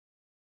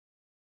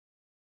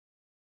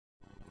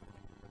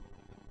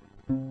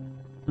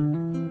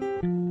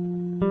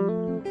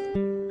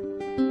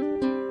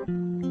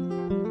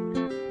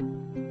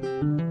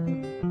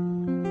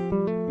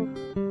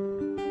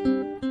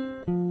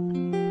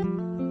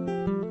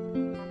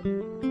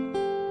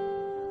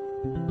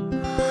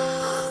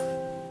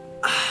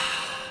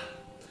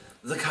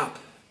The cup,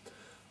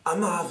 a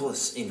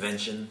marvellous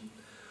invention,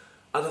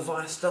 a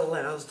device that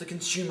allows the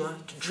consumer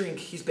to drink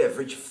his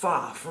beverage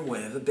far from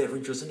where the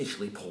beverage was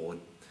initially poured.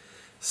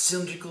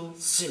 Cylindrical,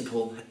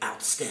 simple,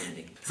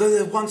 outstanding. Though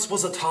there once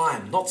was a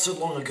time, not so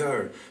long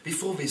ago,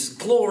 before this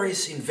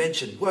glorious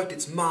invention worked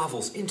its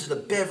marvels into the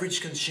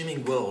beverage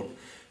consuming world.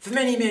 For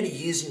many, many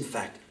years in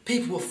fact,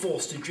 people were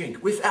forced to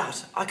drink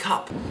without a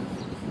cup.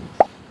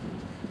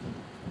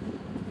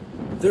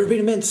 There have been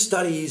immense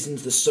studies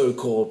into the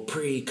so-called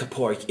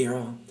pre-Cuporic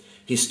era.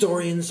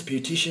 Historians,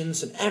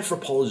 beauticians and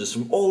anthropologists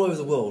from all over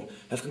the world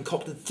have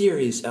concocted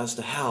theories as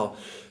to how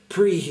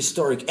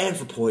prehistoric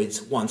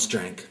anthropoids once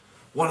drank.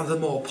 One of the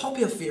more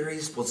popular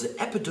theories was the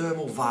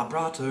epidermal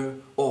vibrato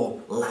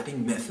or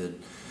lapping method,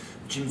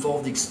 which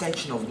involved the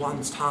extension of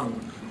one's tongue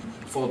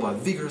followed by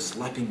vigorous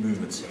lapping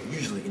movements,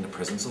 usually in the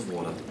presence of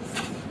water.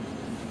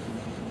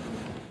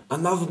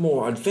 Another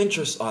more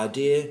adventurous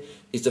idea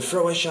is the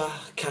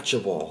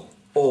throw-a-catch-a-ball,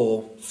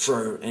 or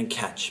throw and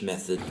catch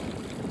method.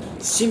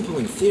 Simple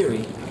in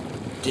theory,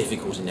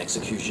 difficult in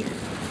execution.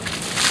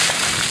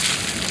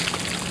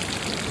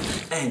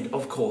 And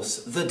of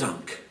course, the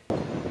dunk.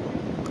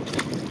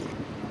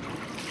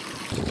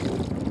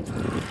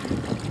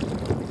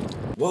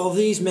 While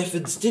these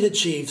methods did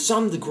achieve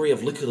some degree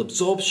of liquid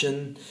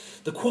absorption,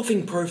 the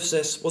quaffing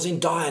process was in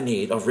dire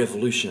need of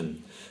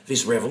revolution.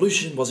 This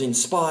revolution was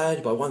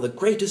inspired by one of the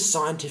greatest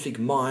scientific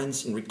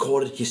minds in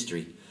recorded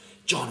history,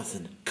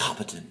 Johnathan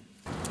Cupperton.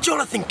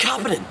 Johnathan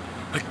Cupperton!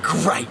 A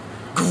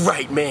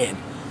great man.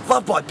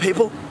 Loved by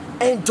people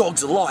and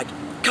dogs alike,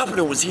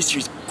 Cupperton was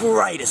history's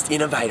greatest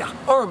innovator.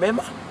 I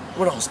remember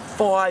when I was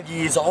 5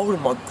 years old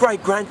and my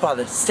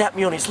great-grandfather sat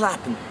me on his lap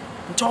and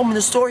told me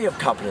the story of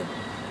Cupperton.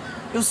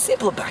 It was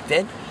simpler back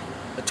then.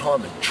 A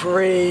time of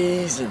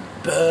trees and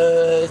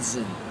birds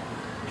and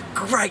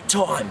great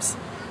times.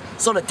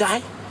 It's on a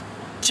day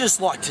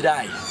just like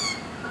today.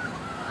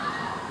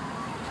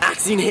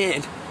 Axe in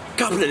hand,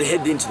 Cupperton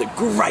headed into the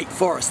great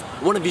forest,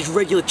 one of his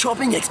regular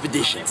chopping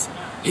expeditions.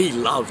 He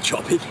loved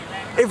chopping.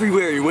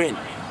 Everywhere he went,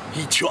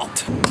 he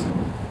chopped.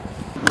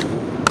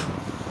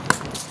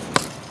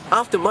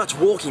 After much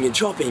walking and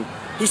chopping,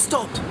 he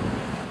stopped.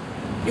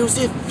 It was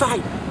as if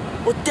fate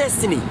or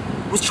destiny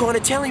was trying to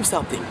tell him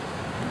something.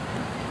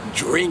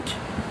 Drink,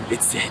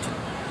 it said.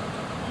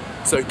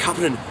 So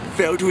Cupperton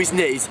fell to his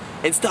knees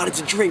and started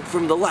to drink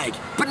from the lake.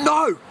 But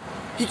no!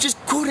 He just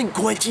couldn't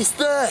quench his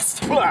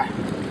thirst.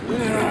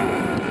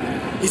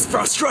 His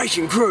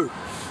frustration grew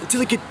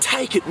until he could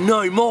take it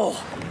no more.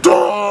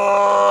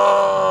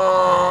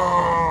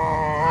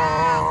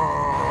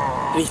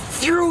 And he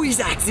threw his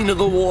axe into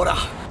the water.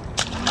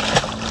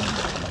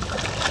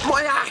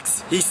 My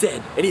axe, he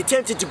said, and he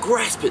attempted to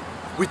grasp it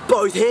with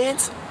both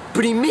hands,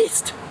 but he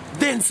missed.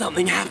 Then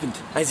something happened.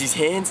 As his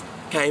hands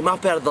came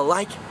up out of the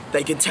lake,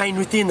 they contained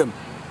within them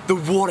the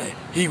water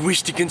he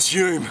wished to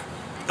consume.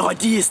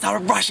 Ideas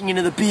started rushing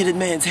into the bearded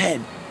man's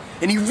head,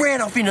 and he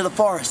ran off into the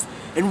forest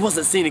and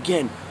wasn't seen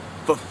again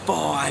for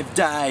 5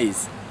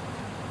 days.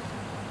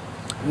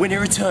 When he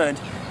returned,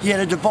 he had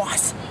a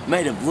device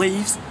made of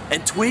leaves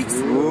and twigs.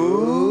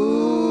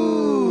 Ooh.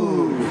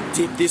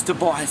 Dipped this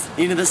device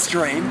into the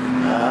stream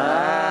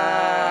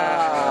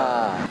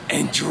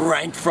and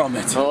drank from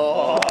it.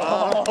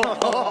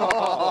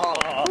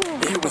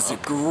 It was a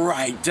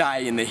great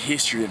day in the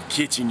history of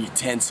kitchen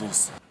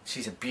utensils.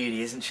 She's a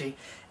beauty, isn't she?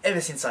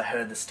 Ever since I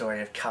heard the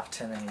story of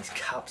Cupperton and his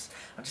cups,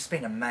 I've just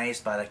been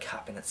amazed by the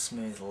cup in its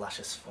smooth,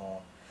 luscious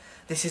form.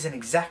 This is an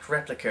exact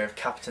replica of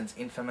Cupperton's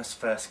infamous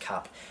first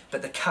cup,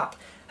 but the cup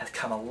has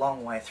come a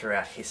long way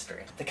throughout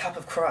history. The cup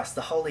of Christ,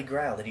 the Holy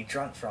Grail that he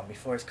drank from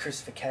before his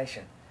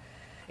crucifixion.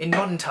 In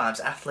modern times,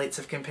 athletes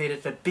have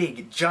competed for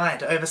big,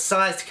 giant,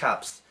 oversized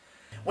cups.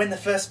 When the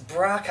first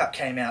bra cup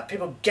came out,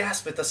 people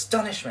gasped with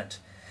astonishment.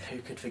 Who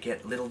could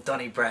forget little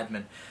Donny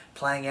Bradman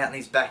playing out in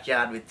his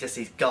backyard with just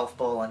his golf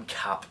ball and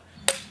cup?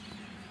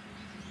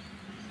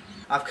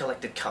 I've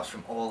collected cups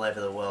from all over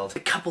the world.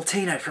 The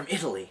Cuppeltino from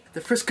Italy,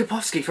 the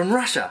Fruscipovski from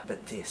Russia.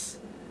 But this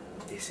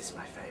is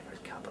my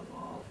favourite cup of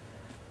all.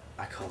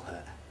 I call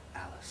her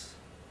Alice.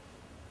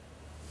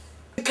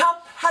 The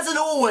cup hasn't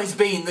always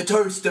been the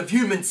toast of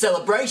human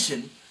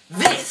celebration.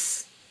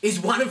 This is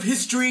one of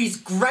history's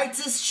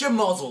greatest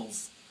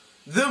schmozzles.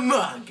 The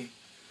mug.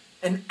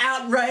 An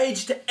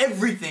outrage to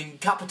everything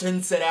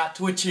Cupperton set out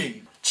to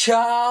achieve.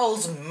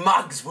 Charles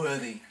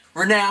Mugsworthy,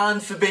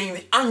 renowned for being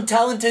the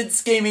untalented,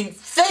 scheming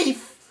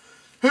thief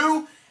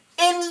who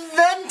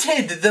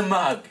invented the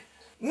mug.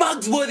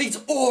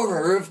 Mugsworthy's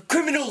aura of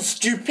criminal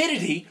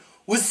stupidity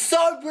was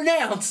so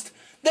pronounced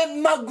that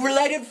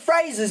mug-related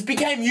phrases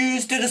became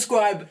used to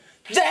describe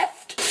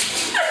theft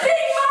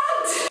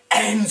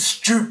and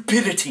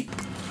stupidity.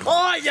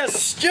 Oh, you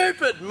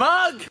stupid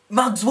mug!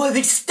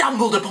 Mugsworthy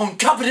stumbled upon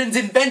Cupperton's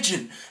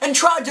invention and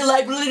tried to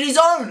label it his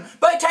own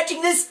by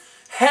attaching this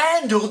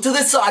handle to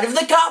the side of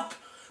the cup.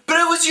 But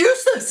it was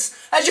useless,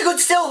 as you could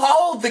still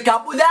hold the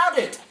cup without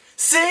it.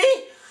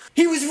 See?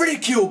 He was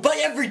ridiculed by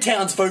every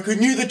townsfolk who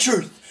knew the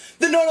truth,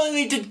 that not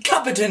only did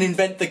Cupperton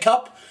invent the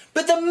cup,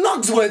 but that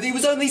Mugsworthy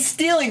was only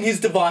stealing his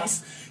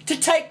device to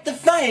take the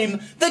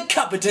fame that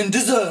Cupperton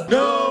deserved.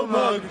 No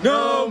mug,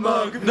 no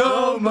mug,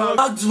 no mug.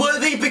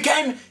 Mugsworthy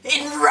became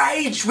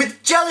enraged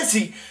with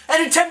jealousy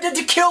and attempted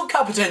to kill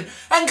Cupperton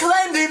and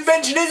claim the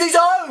invention as his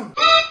own.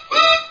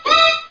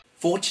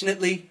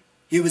 Fortunately,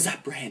 he was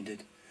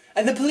apprehended,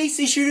 and the police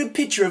issued a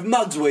picture of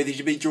Mugsworthy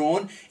to be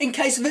drawn in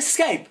case of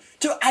escape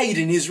to aid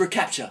in his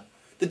recapture.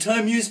 The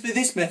term used for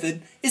this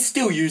method is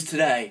still used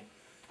today.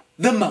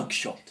 The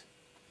mugshot.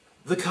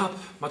 The cup,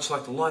 much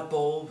like the light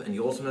bulb and the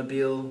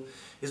automobile,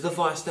 is a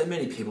device that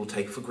many people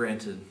take for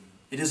granted.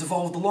 It has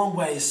evolved a long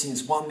way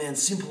since one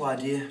man's simple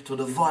idea to a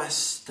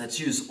device that's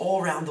used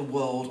all around the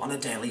world on a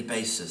daily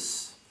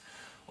basis.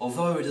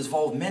 Although it has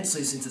evolved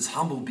immensely since its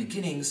humble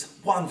beginnings,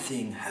 one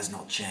thing has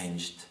not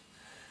changed.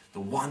 The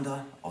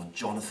wonder of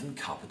Johnathan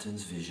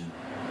Cupperton's vision.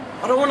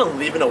 I don't want to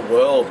live in a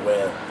world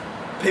where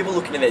people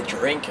look into their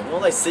drink and all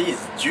they see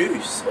is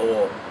juice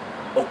or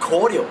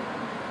cordial.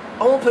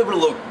 I want people to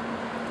look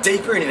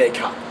deeper into their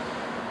cup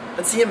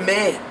and see a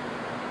man,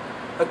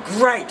 a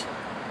great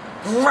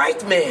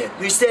man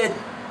who said,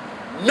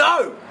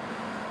 "No,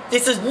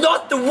 this is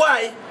not the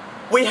way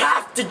we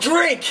have to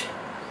drink."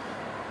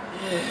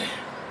 Yeah.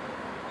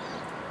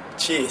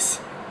 Cheers.